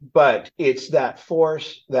But it's that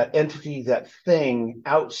force, that entity, that thing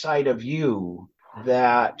outside of you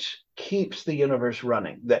that keeps the universe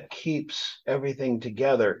running, that keeps everything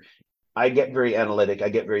together. I get very analytic, I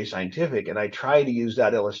get very scientific, and I try to use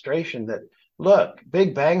that illustration that, look,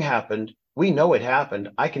 Big Bang happened. We know it happened.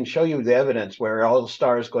 I can show you the evidence where all the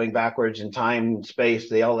stars going backwards in time and space,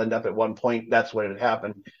 they all end up at one point. That's when it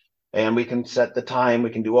happened. And we can set the time. We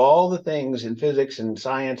can do all the things in physics and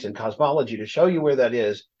science and cosmology to show you where that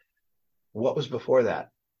is. What was before that?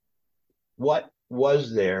 What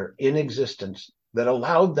was there in existence that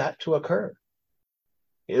allowed that to occur?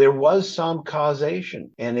 There was some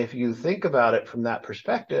causation. And if you think about it from that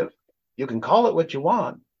perspective, you can call it what you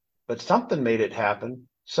want, but something made it happen.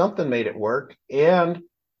 Something made it work. And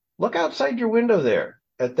look outside your window there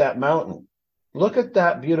at that mountain. Look at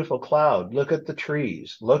that beautiful cloud. Look at the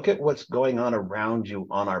trees. Look at what's going on around you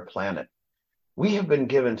on our planet. We have been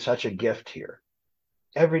given such a gift here.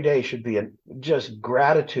 Every day should be just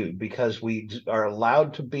gratitude because we are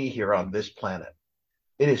allowed to be here on this planet.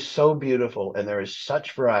 It is so beautiful, and there is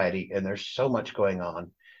such variety, and there's so much going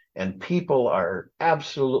on, and people are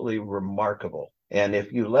absolutely remarkable. And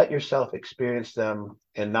if you let yourself experience them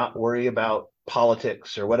and not worry about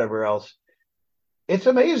politics or whatever else, it's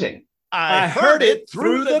amazing. I heard it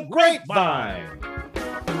through the grapevine.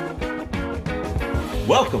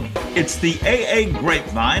 Welcome. It's the AA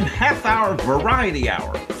Grapevine half-hour variety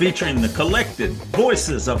hour featuring the collected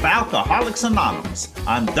voices of Alcoholics Anonymous.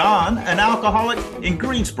 I'm Don, an alcoholic in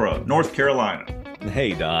Greensboro, North Carolina.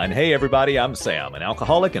 Hey, Don. Hey, everybody. I'm Sam, an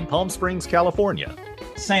alcoholic in Palm Springs, California.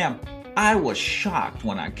 Sam, I was shocked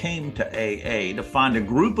when I came to AA to find a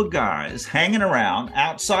group of guys hanging around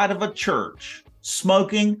outside of a church,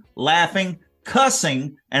 smoking, laughing,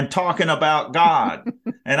 cussing, and talking about God.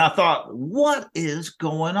 And I thought, what is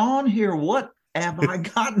going on here? What have I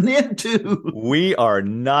gotten into? We are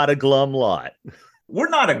not a glum lot. We're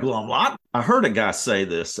not a glum lot. I heard a guy say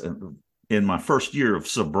this in my first year of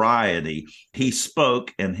sobriety. He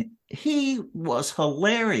spoke and he was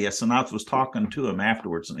hilarious. And I was talking to him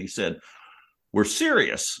afterwards and he said, we're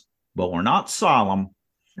serious, but we're not solemn.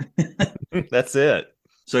 That's it.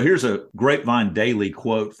 So here's a Grapevine Daily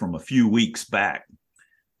quote from a few weeks back.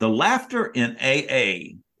 The laughter in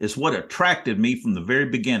AA is what attracted me from the very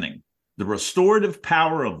beginning. The restorative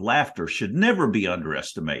power of laughter should never be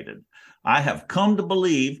underestimated. I have come to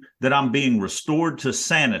believe that I'm being restored to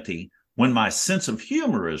sanity when my sense of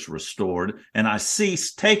humor is restored and I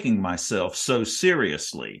cease taking myself so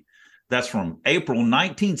seriously. That's from April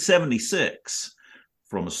 1976.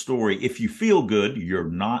 From a story, If You Feel Good, You're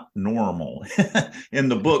Not Normal, in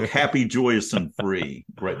the book Happy, Joyous, and Free.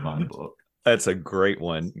 Grapevine book. That's a great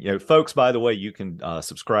one. You know, folks, by the way, you can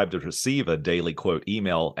subscribe to receive a daily quote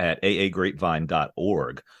email at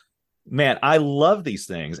aagrapevine.org. Man, I love these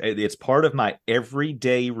things. It's part of my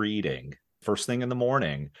everyday reading, first thing in the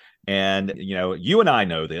morning. And, you know, you and I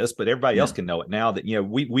know this, but everybody else can know it now that, you know,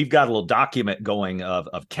 we've got a little document going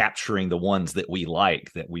of capturing the ones that we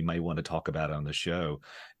like that we may want to talk about on the show.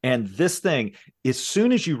 And this thing, as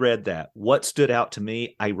soon as you read that, what stood out to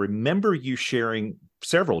me, I remember you sharing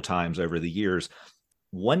several times over the years.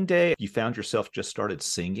 One day you found yourself just started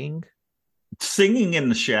singing. Singing in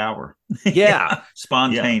the shower. Yeah.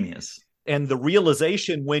 Spontaneous. Yeah. And the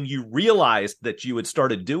realization when you realized that you had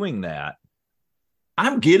started doing that,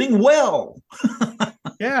 I'm getting well.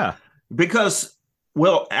 Yeah. Because,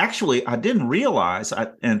 well, actually, I didn't realize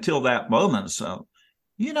until that moment. So,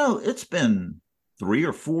 you know, it's been 3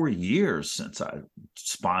 or 4 years since I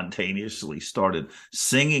spontaneously started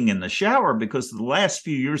singing in the shower because the last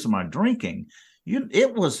few years of my drinking,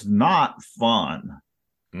 it was not fun.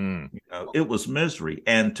 You know, it was misery.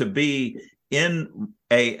 And to be in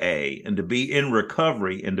AA and to be in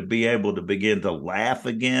recovery and to be able to begin to laugh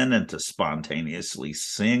again and to spontaneously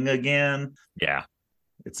sing again. Yeah.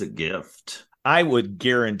 It's a gift. I would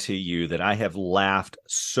guarantee you that I have laughed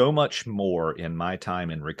so much more in my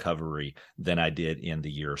time in recovery than I did in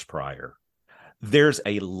the years prior. There's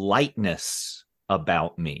a lightness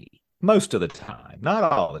about me most of the time, not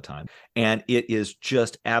all the time. And it is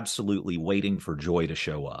just absolutely waiting for joy to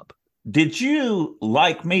show up. Did you,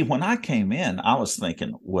 like me, when I came in, I was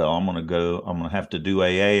thinking, well, I'm going to have to do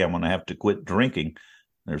AA. I'm going to have to quit drinking.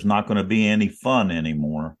 There's not going to be any fun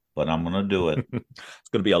anymore, but I'm going to do it. It's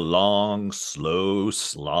going to be a long, slow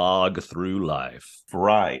slog through life.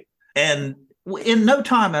 Right. And in no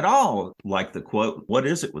time at all, like the quote, what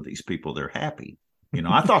is it with these people? They're happy. You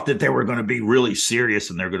know, I thought that they were going to be really serious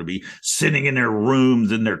and they're going to be sitting in their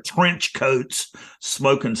rooms in their trench coats,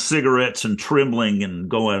 smoking cigarettes and trembling and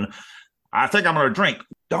going, I think I'm going to drink.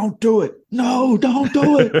 Don't do it. No, don't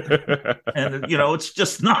do it. And, it's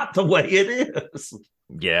just not the way it is.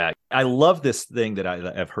 Yeah. I love this thing that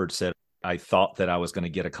I've heard said. I thought that I was going to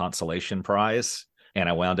get a consolation prize, and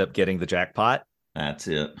I wound up getting the jackpot. That's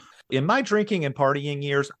it. In my drinking and partying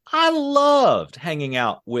years, I loved hanging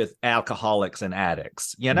out with alcoholics and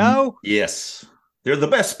addicts, Yes. They're the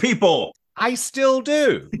best people. I still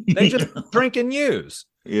do. They just drink and use.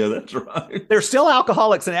 Yeah, that's right. They're still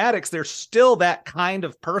alcoholics and addicts. They're still that kind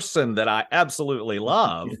of person that I absolutely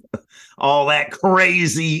love. All that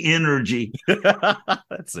crazy energy.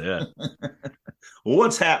 That's it.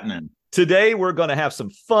 What's happening? Today, we're going to have some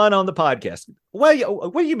fun on the podcast.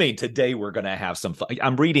 Well, what do you mean today we're going to have some fun?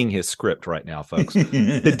 I'm reading his script right now, folks.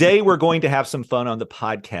 Today, we're going to have some fun on the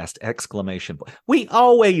podcast! We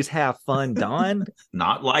always have fun, Don.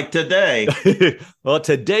 Not like today. Well,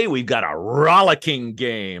 today we've got a rollicking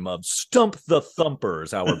game of Stump the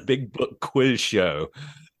Thumpers, our big book quiz show.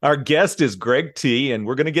 Our guest is Greg T., and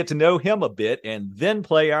we're going to get to know him a bit and then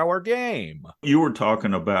play our game. You were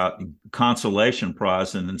talking about consolation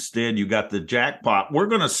prize, and instead you got the jackpot. We're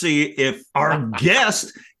going to see if our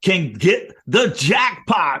guest can get the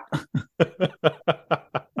jackpot.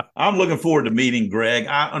 I'm looking forward to meeting Greg.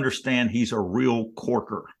 I understand he's a real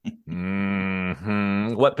corker.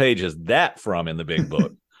 Mm-hmm. What page is that from in the big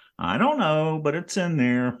book? I don't know, but it's in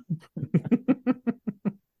there.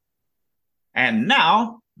 And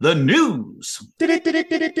now, the news.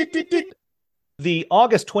 The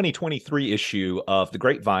August 2023 issue of The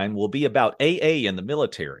Grapevine will be about AA in the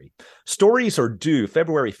military. Stories are due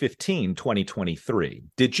February 15, 2023.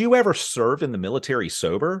 Did you ever serve in the military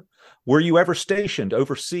sober? Were you ever stationed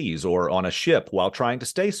overseas or on a ship while trying to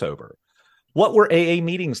stay sober? What were AA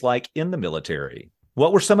meetings like in the military?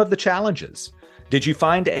 What were some of the challenges? Did you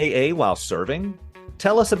find AA while serving?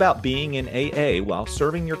 Tell us about being in AA while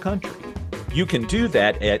serving your country. You can do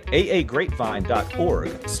that at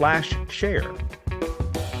aagrapevine.org/share.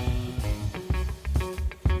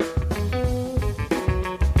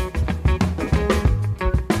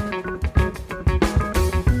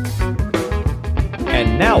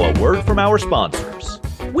 And now a word from our sponsors.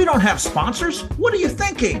 We don't have sponsors. What are you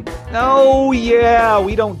thinking? Oh, yeah,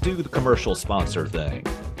 we don't do the commercial sponsor thing.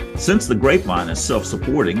 Since the Grapevine is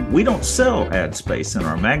self-supporting, we don't sell ad space in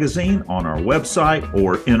our magazine, on our website,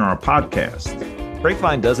 or in our podcast.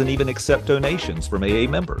 Grapevine doesn't even accept donations from AA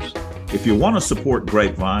members. If you want to support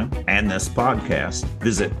Grapevine and this podcast,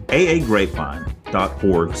 visit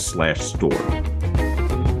aagrapevine.org/store.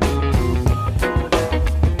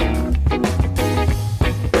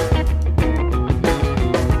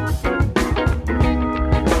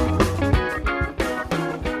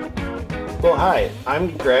 Well, hi,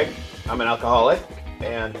 I'm Greg. I'm an alcoholic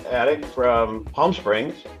and addict from Palm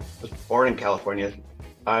Springs. I was born in California.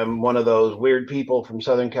 I'm one of those weird people from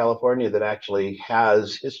Southern California that actually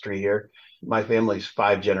has history here. My family's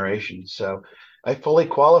 5 generations, so I fully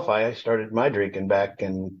qualify. I started my drinking back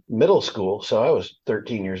in middle school, so I was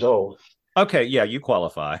 13 years old. Okay, yeah, you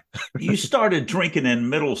qualify. You started drinking in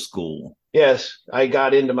middle school. Yes, I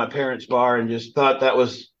got into my parents' bar and just thought that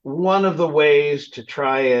was one of the ways to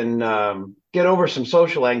try and get over some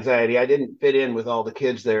social anxiety. I didn't fit in with all the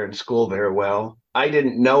kids there in school very well. I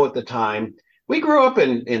didn't know at the time. We grew up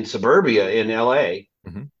in suburbia in LA,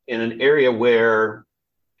 mm-hmm. in an area where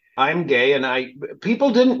I'm gay, and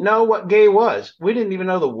people didn't know what gay was. We didn't even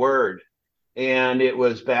know the word. And it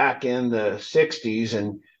was back in the 60s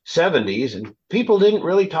and 70s, and people didn't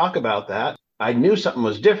really talk about that. I knew something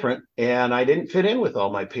was different, and I didn't fit in with all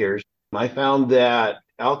my peers. I found that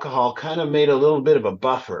alcohol kind of made a little bit of a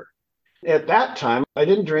buffer. At that time, I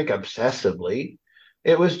didn't drink obsessively.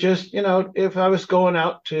 It was just, if I was going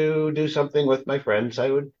out to do something with my friends,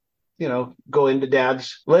 I would, go into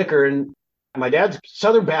Dad's liquor. And my dad's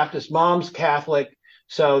Southern Baptist, Mom's Catholic,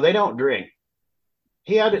 so they don't drink.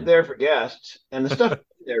 He had it there for guests, and the stuff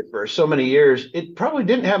there for so many years, it probably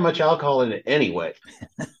didn't have much alcohol in it anyway.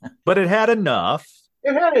 But it had enough.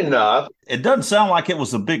 It had enough. It doesn't sound like it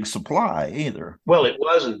was a big supply either. Well, it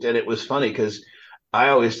wasn't, and it was funny because I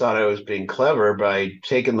always thought I was being clever by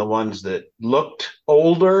taking the ones that looked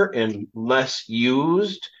older and less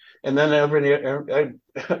used. And then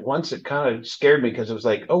once it kind of scared me because it was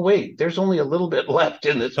like, oh, wait, there's only a little bit left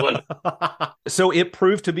in this one. So it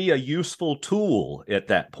proved to be a useful tool at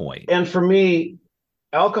that point. And for me,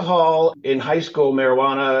 alcohol in high school,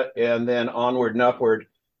 marijuana, and then onward and upward,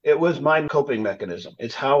 it was my coping mechanism.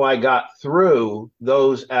 It's how I got through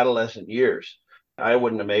those adolescent years. I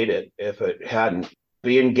wouldn't have made it if it hadn't.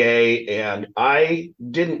 Being gay, and I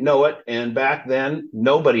didn't know it, and back then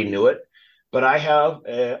nobody knew it, but I have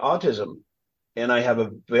autism, and I have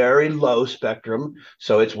a very low spectrum.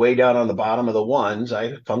 So it's way down on the bottom of the ones.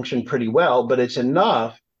 I function pretty well, but it's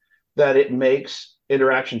enough that it makes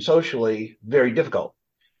interaction socially very difficult.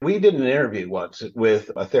 We did an interview once with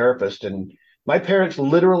a therapist, and my parents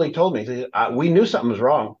literally told me, we knew something was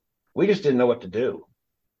wrong. We just didn't know what to do.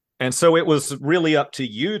 And so it was really up to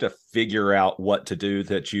you to figure out what to do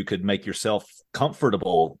that you could make yourself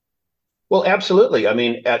comfortable. Well, absolutely. I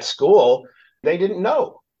mean, at school, they didn't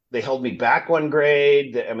know. They held me back one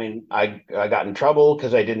grade. I mean, I got in trouble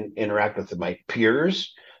because I didn't interact with my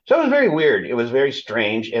peers. So it was very weird. It was very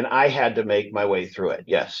strange. And I had to make my way through it.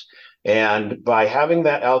 Yes. And by having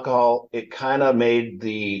that alcohol, it kind of made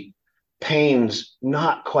the pains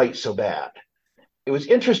not quite so bad. It was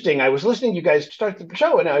interesting. I was listening to you guys start the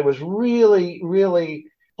show, and I was really, really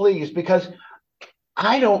pleased because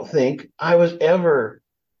I don't think I was ever,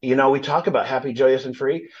 we talk about happy, joyous, and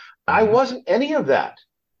free. I wasn't any of that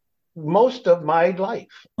most of my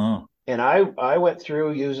life. And I went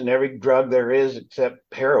through using every drug there is except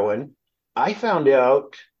heroin. I found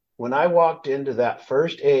out when I walked into that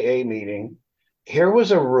first AA meeting, here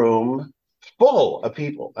was a room full of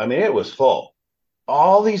people. I mean, it was full.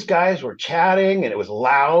 All these guys were chatting, and it was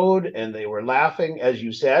loud, and they were laughing, as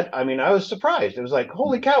you said. I mean, I was surprised. It was like,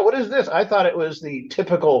 holy cow, what is this? I thought it was the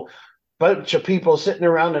typical bunch of people sitting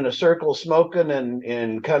around in a circle smoking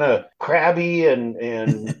and kind of crabby and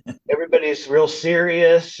everybody's real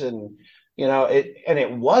serious. And,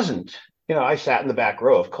 it wasn't, I sat in the back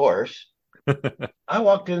row, of course. I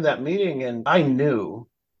walked into that meeting and I knew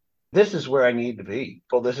this is where I need to be.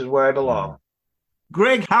 Well, this is where I belong.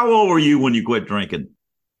 Greg, how old were you when you quit drinking?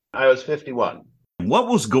 I was 51. What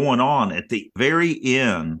was going on at the very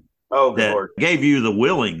end that Lord. Gave you the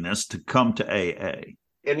willingness to come to AA?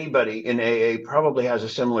 Anybody in AA probably has a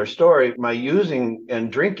similar story. My using and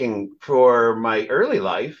drinking for my early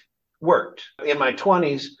life worked. In my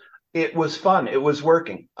 20s, it was fun. It was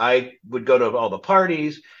working. I would go to all the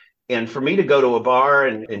parties. And for me to go to a bar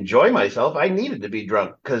and enjoy myself, I needed to be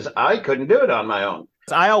drunk because I couldn't do it on my own.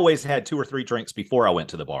 I always had 2 or 3 drinks before I went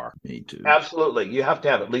to the bar. Me too. Absolutely. You have to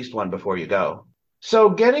have at least one before you go. So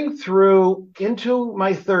getting through into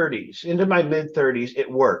my 30s, into my mid 30s, it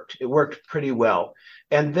worked. It worked pretty well.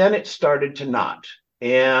 And then it started to not.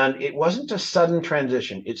 And it wasn't a sudden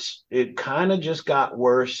transition. It kind of just got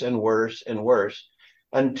worse and worse and worse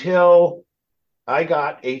until I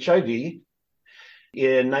got HIV.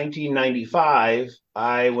 In 1995,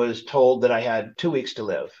 I was told that I had 2 weeks to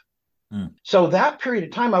live. So that period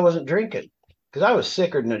of time, I wasn't drinking because I was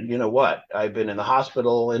sicker than you know what. I've been in the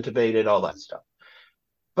hospital, intubated, all that stuff.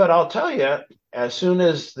 But I'll tell you, as soon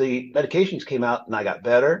as the medications came out and I got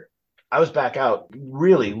better, I was back out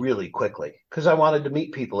really, really quickly because I wanted to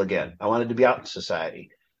meet people again. I wanted to be out in society.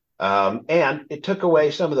 And it took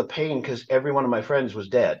away some of the pain because every one of my friends was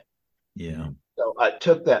dead. Yeah. So I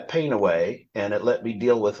took that pain away and it let me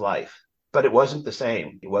deal with life. But it wasn't the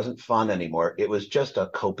same. It wasn't fun anymore. It was just a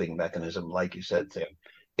coping mechanism, like you said, Sam.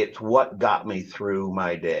 It's what got me through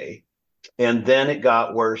my day. And then it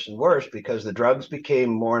got worse and worse because the drugs became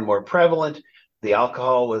more and more prevalent. The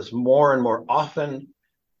alcohol was more and more often.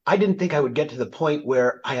 I didn't think I would get to the point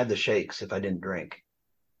where I had the shakes if I didn't drink.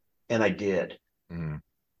 And I did. And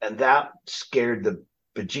that scared the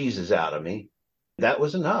bejesus out of me. That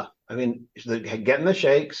was enough. I mean, getting the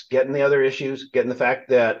shakes, getting the other issues, getting the fact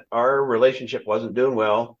that our relationship wasn't doing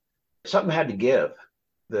well, something had to give.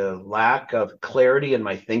 The lack of clarity in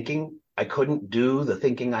my thinking, I couldn't do the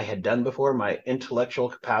thinking I had done before. My intellectual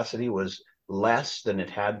capacity was less than it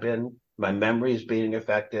had been. My memory is being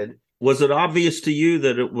affected. Was it obvious to you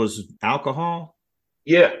that it was alcohol?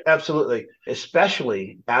 Yeah, absolutely.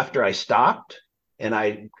 Especially after I stopped and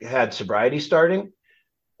I had sobriety starting.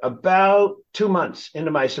 About 2 months into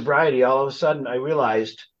my sobriety, all of a sudden I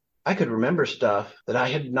realized I could remember stuff that I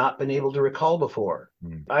had not been able to recall before.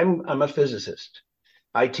 I'm a physicist.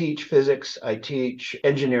 I teach physics. I teach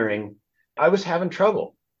engineering. I was having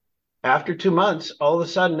trouble. After 2 months, all of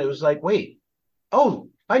a sudden it was like, wait,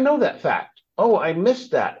 I know that fact. I missed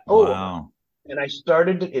that. Wow. And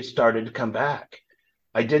it started to come back.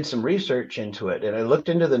 I did some research into it and I looked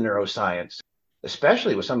into the neuroscience.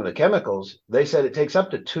 Especially with some of the chemicals, they said it takes up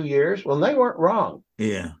to 2 years. Well, they weren't wrong.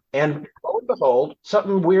 Yeah. And lo and behold,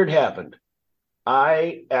 something weird happened.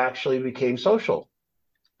 I actually became social.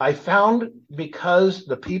 I found because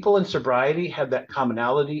the people in sobriety had that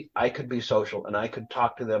commonality, I could be social and I could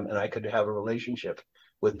talk to them and I could have a relationship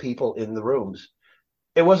with people in the rooms.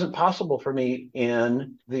 It wasn't possible for me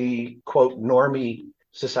in the quote normie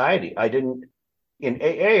society. In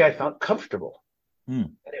AA, I felt comfortable.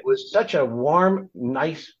 And it was such a warm,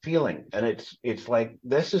 nice feeling. And it's like,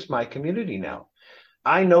 this is my community now.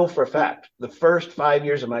 I know for a fact the first 5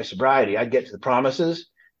 years of my sobriety, I'd get to the promises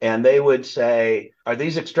and they would say, are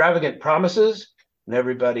these extravagant promises? And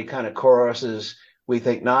everybody kind of choruses, we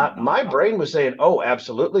think not. My brain was saying, oh,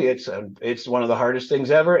 absolutely. It's one of the hardest things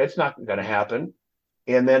ever. It's not going to happen.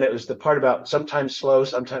 And then it was the part about sometimes slow,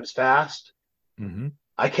 sometimes fast. Mm-hmm.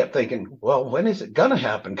 I kept thinking, well, when is it going to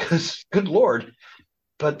happen? Because good Lord.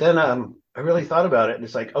 But then I really thought about it. And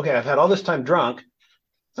it's like, okay, I've had all this time drunk.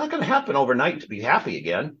 It's not going to happen overnight to be happy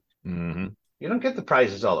again. Mm-hmm. You don't get the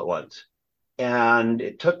prizes all at once. And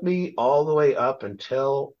it took me all the way up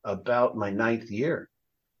until about my 9th year.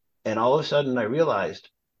 And all of a sudden I realized,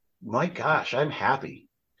 my gosh, I'm happy.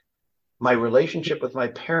 My relationship with my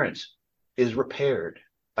parents is repaired.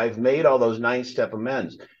 I've made all those 9-step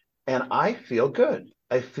amends and I feel good.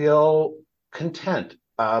 I feel content.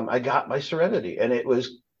 I got my serenity and it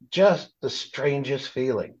was just the strangest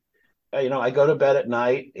feeling. I go to bed at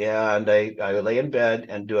night and I lay in bed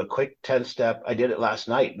and do a quick 10-step. I did it last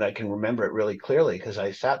night and I can remember it really clearly because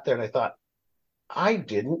I sat there and I thought, I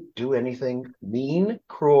didn't do anything mean,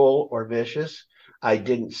 cruel, or vicious. I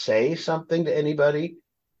didn't say something to anybody.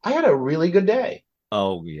 I had a really good day.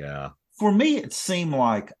 Oh, yeah. For me, it seemed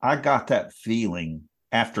like I got that feeling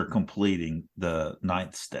after completing the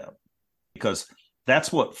 9th step, because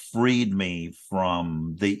that's what freed me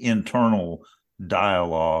from the internal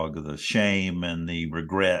dialogue, the shame and the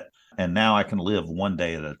regret. And now I can live one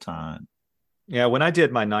day at a time. Yeah, when I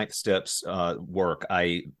did my 9th steps work,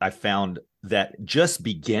 I found that just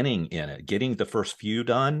beginning in it, getting the first few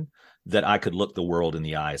done, that I could look the world in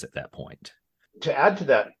the eyes at that point. To add to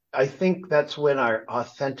that, I think that's when our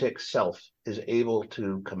authentic self is able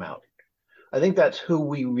to come out. I think that's who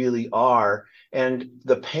we really are. And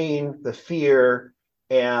the pain, the fear,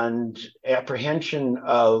 and apprehension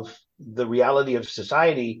of the reality of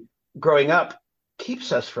society growing up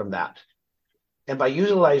keeps us from that. And by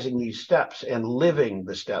utilizing these steps and living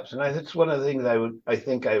the steps, and that's one of the things I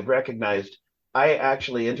think I've recognized, I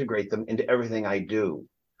actually integrate them into everything I do.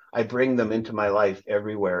 I bring them into my life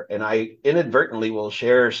everywhere. And I inadvertently will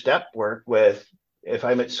share step work with, if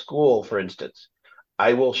I'm at school, for instance,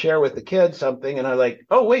 I will share with the kids something and I'm like,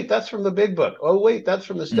 oh, wait, that's from the big book. Oh, wait, that's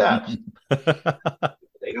from the steps.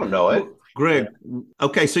 They don't know it. Greg,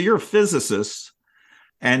 okay, so you're a physicist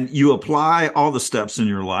and you apply all the steps in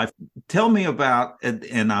your life. Tell me about,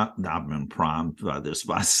 and I've been primed by this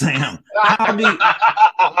by Sam.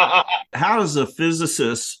 How does a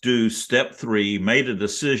physicist do step 3, made a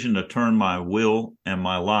decision to turn my will and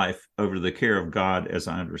my life over to the care of God as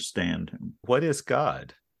I understand him? What is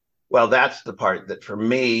God? Well, that's the part that for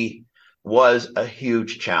me was a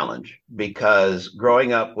huge challenge, because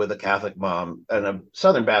growing up with a Catholic mom and a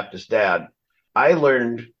Southern Baptist dad, I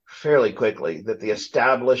learned fairly quickly that the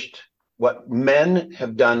established, what men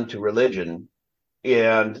have done to religion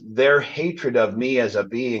and their hatred of me as a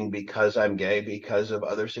being because I'm gay, because of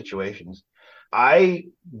other situations, I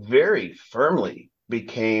very firmly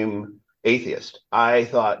became atheist. I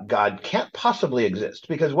thought God can't possibly exist,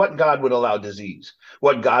 because what God would allow disease?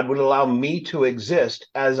 What God would allow me to exist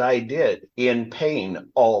as I did in pain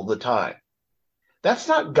all the time? That's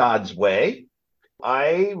not God's way.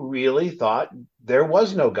 I really thought there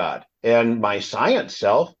was no God. And my science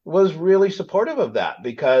self was really supportive of that,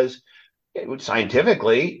 because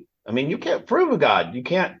scientifically, you can't prove a God. You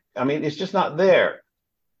can't, it's just not there.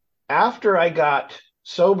 After I got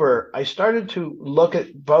sober, I started to look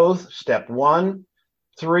at both step 1,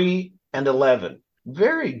 3, and 11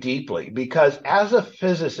 very deeply, because as a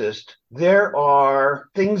physicist, there are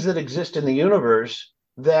things that exist in the universe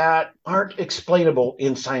that aren't explainable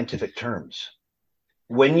in scientific terms.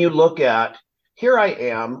 When you look at, here I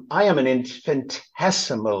am an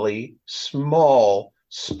infinitesimally small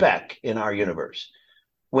speck in our universe.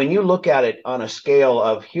 When you look at it on a scale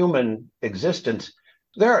of human existence,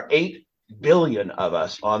 there are 8 billion of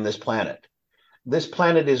us on this planet. This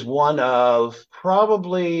planet is one of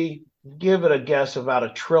probably, give it a guess, about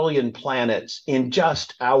 1 trillion planets in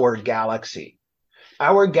just our galaxy.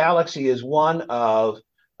 Our galaxy is one of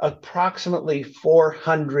approximately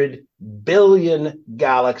 400 billion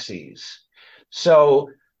galaxies. So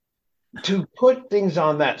to put things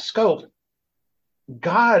on that scope,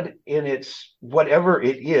 God in its whatever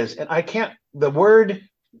it is, and the word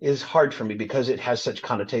is hard for me because it has such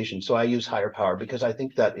connotation. So I use higher power because I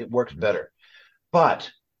think that it works better. But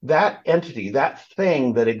that entity, that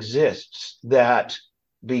thing that exists, that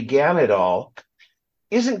began it all,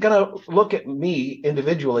 isn't going to look at me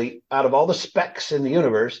individually out of all the specks in the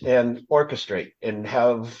universe and orchestrate and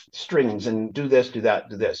have strings and do this, do that,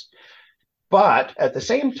 do this. But at the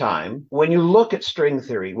same time, when you look at string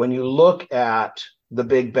theory, when you look at the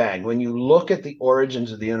Big Bang, when you look at the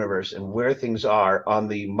origins of the universe and where things are on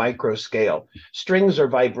the micro scale, strings are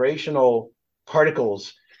vibrational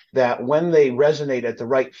particles that, when they resonate at the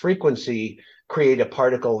right frequency, create a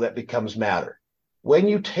particle that becomes matter. When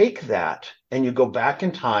you take that and you go back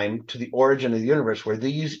in time to the origin of the universe where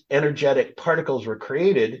these energetic particles were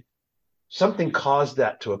created, something caused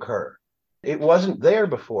that to occur. It wasn't there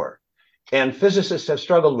before. And physicists have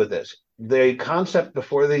struggled with this. The concept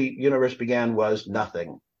before the universe began was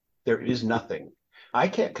nothing. There is nothing. I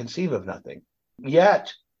can't conceive of nothing.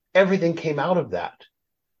 Yet everything came out of that.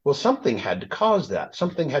 Well, something had to cause that.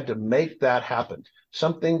 Something had to make that happen.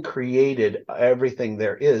 Something created everything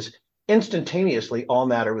there is. Instantaneously, all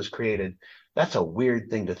matter was created. That's a weird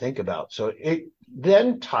thing to think about. So it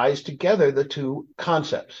then ties together the two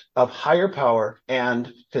concepts of higher power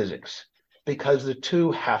and physics, because the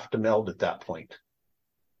two have to meld at that point.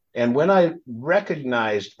 And when I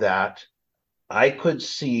recognized that, I could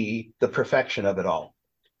see the perfection of it all,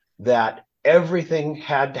 that everything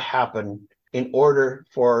had to happen in order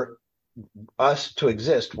for us to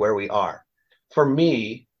exist where we are. For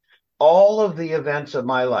me, all of the events of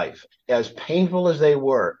my life, as painful as they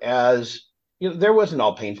were, as there wasn't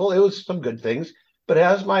all painful, it was some good things, but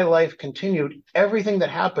as my life continued, everything that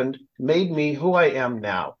happened made me who I am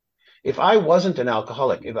now. If I wasn't an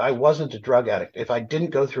alcoholic, if I wasn't a drug addict, if I didn't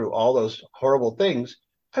go through all those horrible things,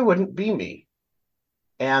 I wouldn't be me.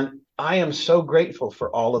 And I am so grateful for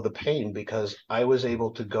all of the pain, because I was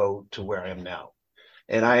able to go to where I am now.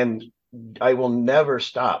 And I will never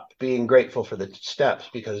stop being grateful for the steps,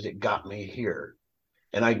 because it got me here.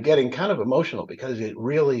 And I'm getting kind of emotional, because it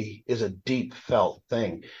really is a deep felt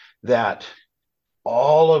thing that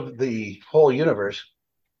all of the whole universe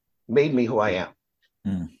made me who I am.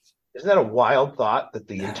 Mm. Isn't that a wild thought, that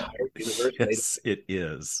the entire universe yes, it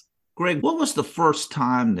is. Greg, what was the first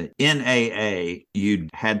time that in AA you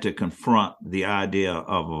had to confront the idea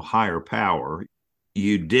of a higher power?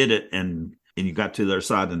 You did it and you got to the other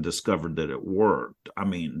side and discovered that it worked. I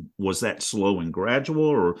mean, was that slow and gradual,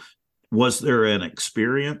 or was there an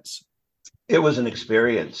experience? It was an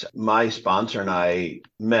experience. My sponsor and I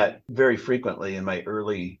met very frequently in my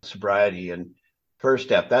early sobriety, and first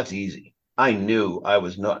step, that's easy. I knew I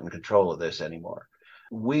was not in control of this anymore.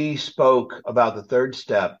 We spoke about the third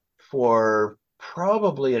step for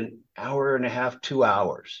probably an hour and a half, 2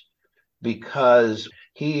 hours, because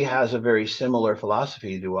he has a very similar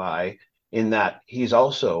philosophy to I, in that he's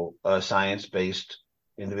also a science-based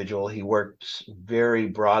individual. He works very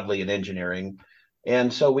broadly in engineering.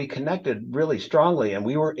 And so we connected really strongly, and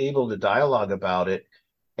we were able to dialogue about it.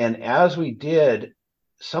 And as we did,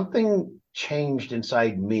 something changed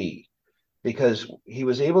inside me, because he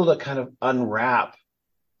was able to kind of unwrap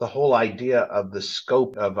the whole idea of the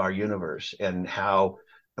scope of our universe, and how,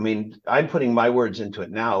 I mean, I'm putting my words into it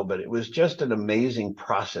now, but it was just an amazing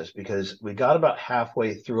process, because we got about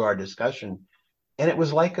halfway through our discussion and it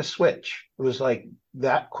was like a switch. It was like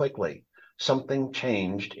that quickly something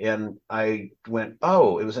changed, and I went,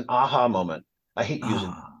 oh, it was an aha moment. I hate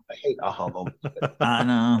aha moments. I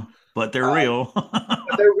know, but they're real.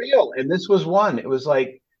 But they're real. And this was one. It was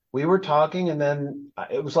like we were talking, and then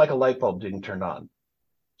it was like a light bulb didn't turn on.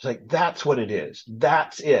 It's like, that's what it is.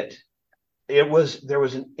 That's it. There was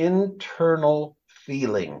an internal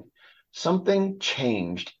feeling. Something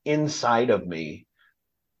changed inside of me.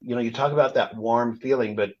 You talk about that warm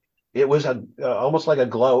feeling, but it was almost like a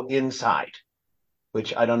glow inside,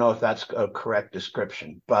 which I don't know if that's a correct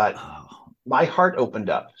description, but my heart opened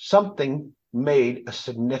up. Something made a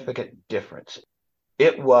significant difference.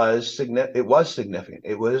 It was significant.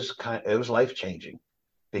 It was life-changing,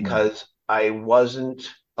 because I wasn't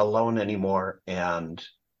alone anymore, and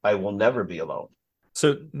I will never be alone.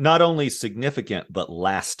 So not only significant, but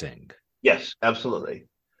lasting. Yes, absolutely.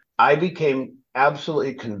 I became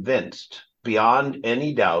absolutely convinced, beyond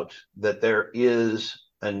any doubt, that there is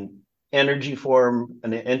an energy form,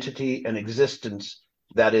 an entity, an existence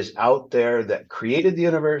that is out there, that created the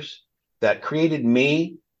universe, that created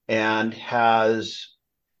me, and has,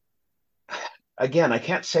 again, I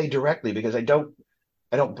can't say directly, because I don't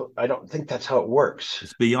think that's how it works.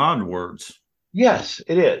 It's beyond words. Yes,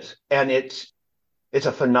 it is. And it's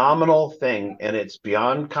a phenomenal thing, and it's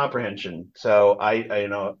beyond comprehension. So I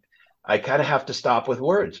kind of have to stop with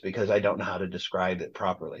words, because I don't know how to describe it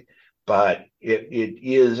properly. But it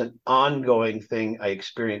is an ongoing thing I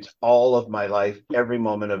experience all of my life, every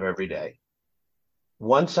moment of every day.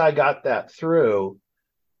 Once I got that through,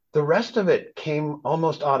 the rest of it came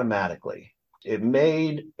almost automatically. It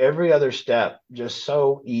made every other step just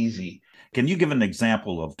so easy. Can you give an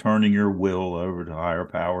example of turning your will over to higher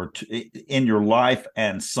power in your life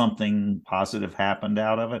and something positive happened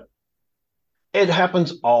out of it? It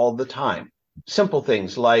happens all the time. Simple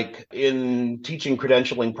things like in teaching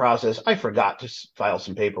credentialing process, I forgot to file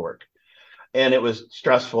some paperwork and it was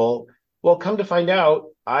stressful. Well, come to find out,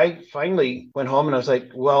 I finally went home and I was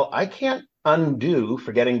like, well, I can't undo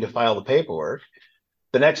forgetting to file the paperwork.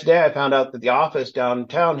 The next day, I found out that the office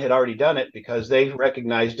downtown had already done it because they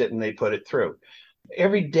recognized it and they put it through.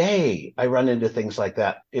 Every day, I run into things like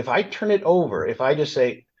that. If I turn it over, if I just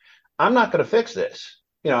say, I'm not going to fix this,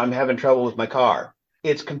 I'm having trouble with my car.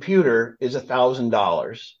 Its computer is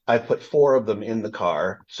 $1,000. I've put 4 of them in the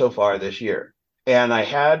car so far this year. And I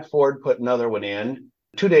had Ford put another one in.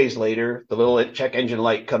 2 days later, the little check engine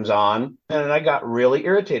light comes on and I got really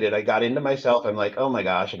irritated. I got into myself. I'm like, oh my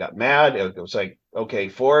gosh, I got mad. It was like, okay,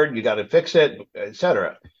 Ford, you got to fix it,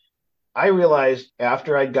 etc. I realized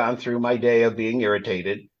after I'd gone through my day of being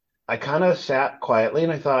irritated, I kind of sat quietly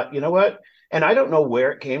and I thought, you know what? And I don't know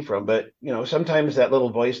where it came from, but sometimes that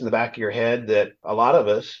little voice in the back of your head that a lot of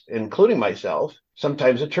us, including myself,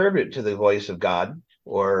 sometimes attribute to the voice of God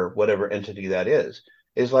or whatever entity that is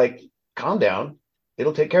like, calm down.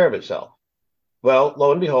 It'll take care of itself. Well,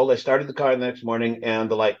 lo and behold, I started the car the next morning and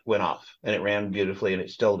the light went off and it ran beautifully and it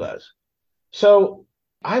still does. So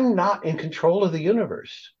I'm not in control of the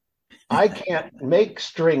universe. I can't make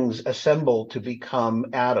strings assemble to become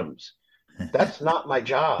atoms. That's not my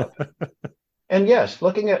job. And yes,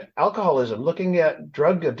 looking at alcoholism, looking at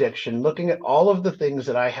drug addiction, looking at all of the things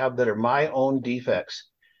that I have that are my own defects,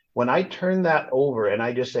 when I turn that over and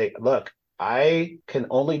I just say, look, I can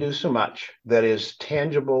only do so much that is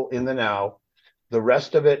tangible in the now. The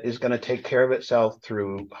rest of it is going to take care of itself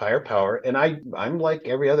through higher power. And I'm like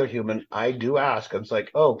every other human. I do ask. I'm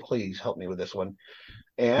like, oh, please help me with this one.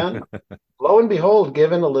 And lo and behold,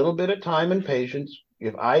 given a little bit of time and patience,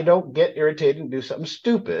 if I don't get irritated and do something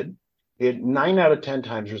stupid, it 9 out of 10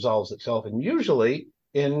 times resolves itself, and usually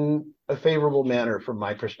in a favorable manner from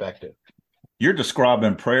my perspective. You're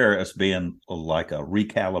describing prayer as being like a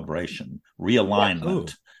recalibration,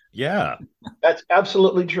 realignment. Yeah. That's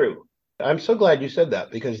absolutely true. I'm so glad you said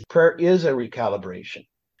that because prayer is a recalibration.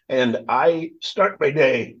 And I start my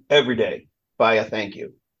day every day by a thank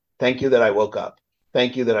you. Thank you that I woke up.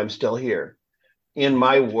 Thank you that I'm still here. In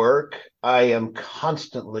my work, I am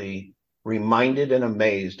constantly reminded and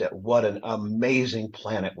amazed at what an amazing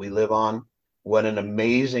planet we live on, what an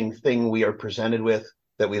amazing thing we are presented with,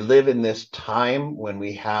 that we live in this time when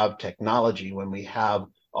we have technology, when we have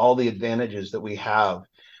all the advantages that we have.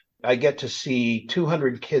 I get to see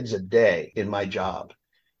 200 kids a day in my job,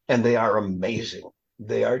 and they are amazing.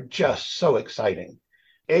 They are just so exciting.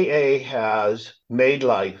 AA has made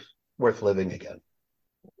life worth living again.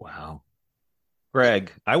 Wow.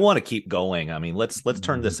 Greg, I want to keep going. I mean, let's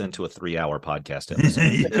turn this into a 3-hour podcast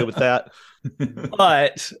episode. Yeah. Good with that?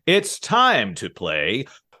 But it's time to play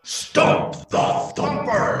Stump the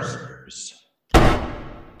Thumpers.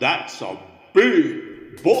 That's a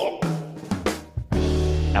big book.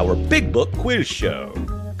 Our Big Book Quiz Show.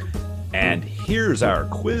 And here's our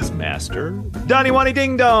quiz master, Donnie Wani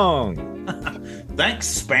Ding Dong.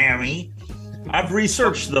 Thanks, Spammy. I've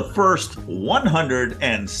researched the first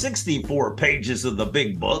 164 pages of the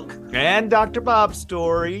big book. And Dr. Bob's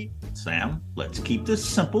story. Sam, let's keep this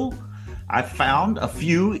simple. I found a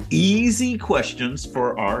few easy questions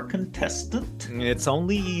for our contestant. It's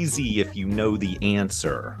only easy if you know the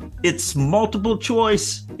answer. It's multiple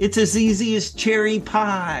choice. It's as easy as cherry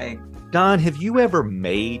pie. Don, have you ever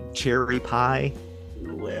made cherry pie?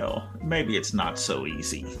 Well, maybe it's not so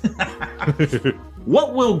easy.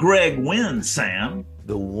 What will Greg win, Sam?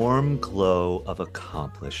 The warm glow of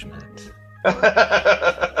accomplishment.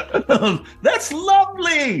 That's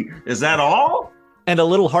lovely. Is that all? And a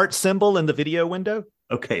little heart symbol in the video window?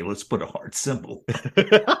 Okay, let's put a heart symbol.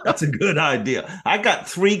 That's a good idea. I got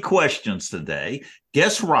 3 questions today.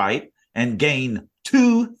 Guess right and gain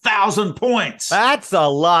 2,000 points. That's a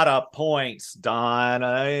lot of points, Don.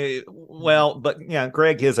 But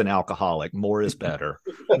Greg is an alcoholic. More is better.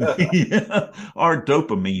 Yeah. Our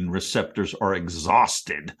dopamine receptors are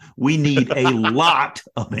exhausted. We need a lot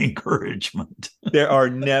of encouragement. There are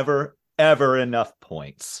never, ever enough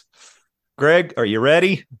points. Greg, are you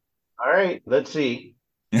ready? All right, let's see.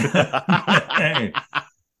 Hey.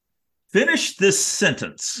 Finish this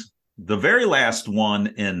sentence. The very last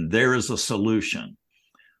one in There is a Solution.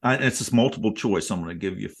 It's just multiple choice. I'm going to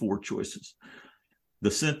give you 4 choices. The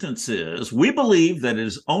sentence is, we believe that it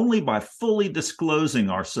is only by fully disclosing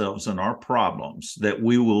ourselves and our problems that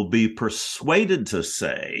we will be persuaded to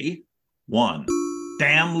say, 1,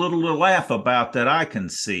 damn little to laugh about that I can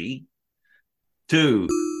see. 2,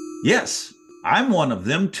 yes, I'm one of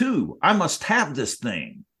them too. I must have this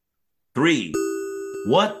thing. 3,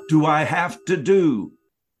 what do I have to do?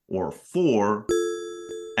 Or 4,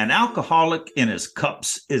 an alcoholic in his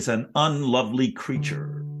cups is an unlovely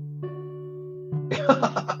creature.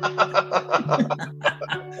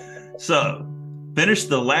 So, finish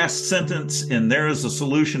the last sentence in There Is a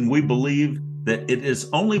Solution. We believe that it is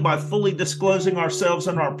only by fully disclosing ourselves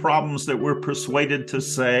and our problems that we're persuaded to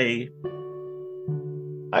say,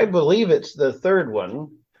 I believe it's the third one.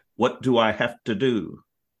 what do I have to do?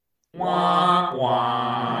 Wah,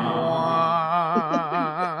 wah.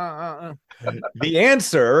 The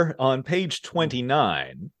answer on page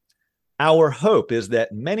 29. Our hope is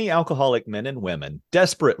that many alcoholic men and women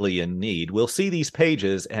desperately in need will see these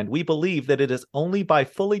pages, and we believe that it is only by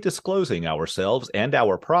fully disclosing ourselves and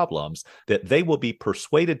our problems that they will be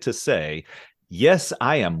persuaded to say, yes,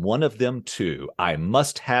 I am one of them too. I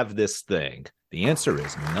must have this thing. The answer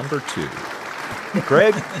is number 2.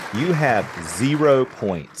 Greg, you have 0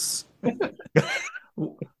 points.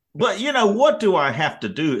 But, what do I have to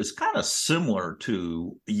do is kind of similar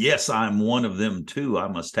to, yes, I'm one of them too. I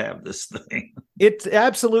must have this thing. It's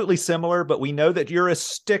absolutely similar, but we know that you're a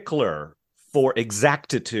stickler for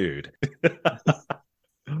exactitude.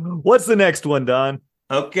 What's the next one, Don?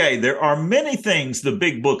 Okay, there are many things the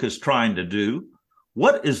big book is trying to do.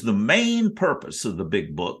 What is the main purpose of the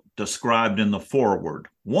big book described in the foreword?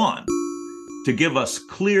 1, to give us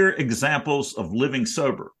clear examples of living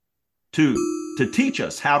sober. 2, to teach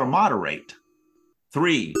us how to moderate.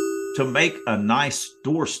 3, to make a nice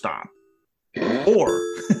doorstop. 4,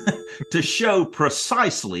 to show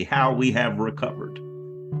precisely how we have recovered.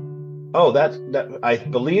 Oh, that I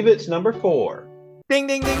believe it's number 4. Ding,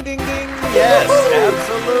 ding, ding, ding, ding. Yes,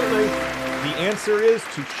 absolutely. The answer is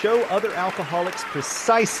to show other alcoholics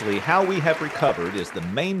precisely how we have recovered is the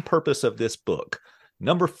main purpose of this book.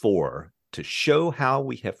 Number 4, to show how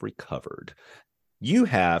we have recovered. You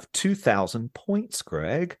have 2,000 points,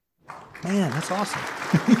 Greg. Man, that's awesome.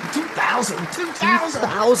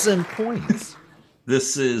 2,000 points.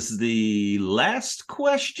 This is the last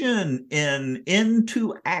question in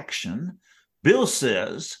Into Action. Bill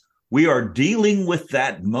says, we are dealing with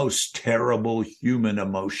that most terrible human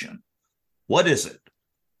emotion. What is it?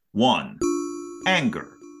 1, anger.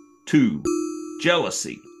 2,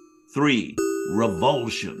 jealousy. 3,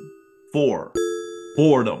 revulsion. 4,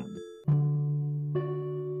 boredom.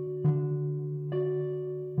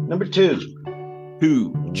 Number 2.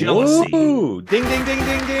 2, jealousy. Ooh, ding, ding, ding,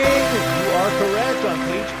 ding, ding. You are correct on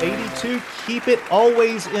page 82. Keep it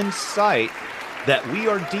always in sight that we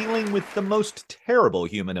are dealing with the most terrible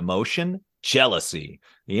human emotion, jealousy.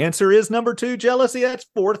 The answer is number 2, jealousy. That's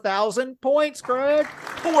 4,000 points, Greg.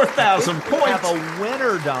 4,000 points. Have a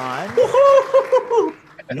winner, Don. Woo-hoo!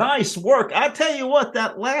 Nice work. I tell you what,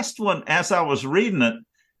 that last one, as I was reading it,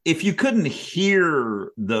 if you couldn't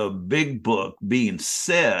hear the big book being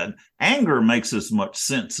said, anger makes as much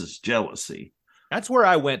sense as jealousy. That's where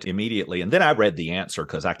I went immediately. And then I read the answer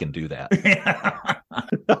because I can do that.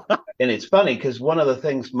 And it's funny because one of the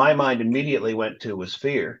things my mind immediately went to was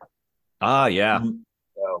fear. Ah, yeah.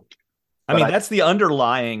 So, I mean, that's the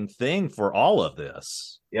underlying thing for all of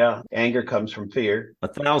this. Yeah, anger comes from fear.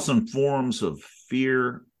 1,000 forms of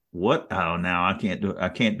fear. What? Oh, now I can't do it. I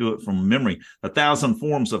can't do it from memory. 1,000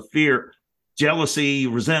 forms of fear, jealousy,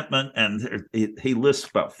 resentment, and he lists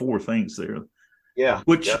about 4 things there. Yeah.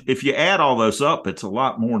 Which, if you add all those up, it's a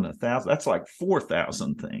lot more than 1,000. That's like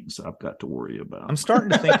 4,000 things I've got to worry about. I'm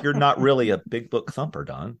starting to think you're not really a big book thumper,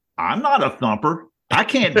 Don. I'm not a thumper. I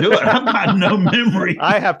can't do it. I've got no memory.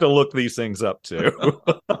 I have to look these things up too.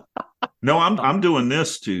 No, I'm doing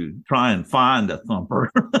this to try and find a thumper.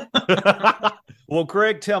 Well,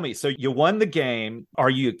 Greg, tell me. So you won the game. Are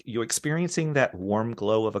you experiencing that warm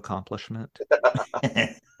glow of accomplishment?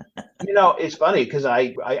 It's funny because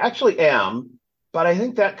I actually am, but I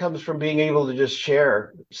think that comes from being able to just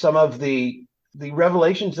share some of the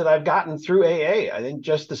revelations that I've gotten through AA. I think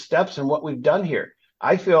just the steps and what we've done here.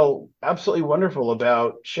 I feel absolutely wonderful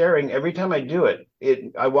about sharing. Every time I do it,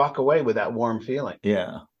 I walk away with that warm feeling.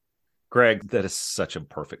 Yeah. Greg, that is such a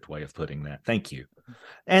perfect way of putting that. Thank you.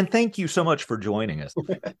 And thank you so much for joining us.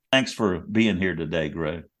 Thanks for being here today,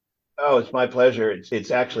 Greg. Oh, it's my pleasure. It's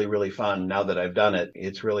actually really fun now that I've done it.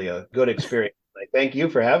 It's really a good experience. Thank you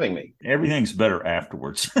for having me. Everything's better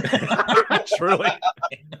afterwards. Truly.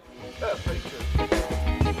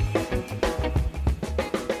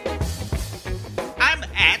 I'm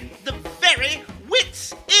at the very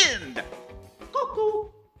wit's end. Cuckoo.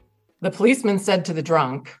 The policeman said to the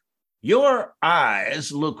drunk, Your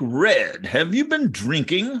eyes look red. Have you been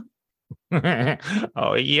drinking?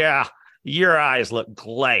 Oh, yeah. Your eyes look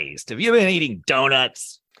glazed. Have you been eating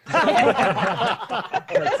donuts?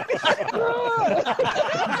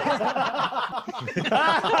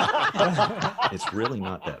 It's really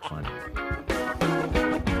not that funny.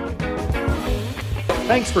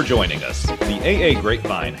 Thanks for joining us. The AA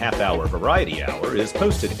Grapevine Half Hour Variety Hour is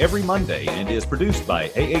posted every Monday and is produced by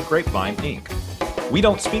AA Grapevine, Inc. We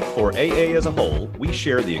don't speak for AA as a whole. We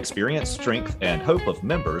share the experience, strength, and hope of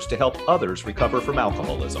members to help others recover from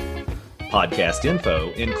alcoholism. Podcast info,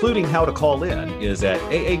 including how to call in, is at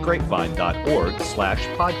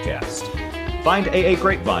aagrapevine.org/podcast. Find AA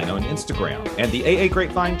Grapevine on Instagram and the AA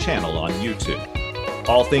Grapevine channel on YouTube.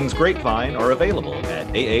 All things Grapevine are available at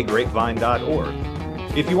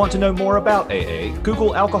aagrapevine.org. If you want to know more about AA,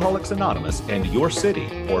 Google Alcoholics Anonymous and your city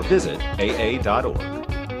or visit aa.org.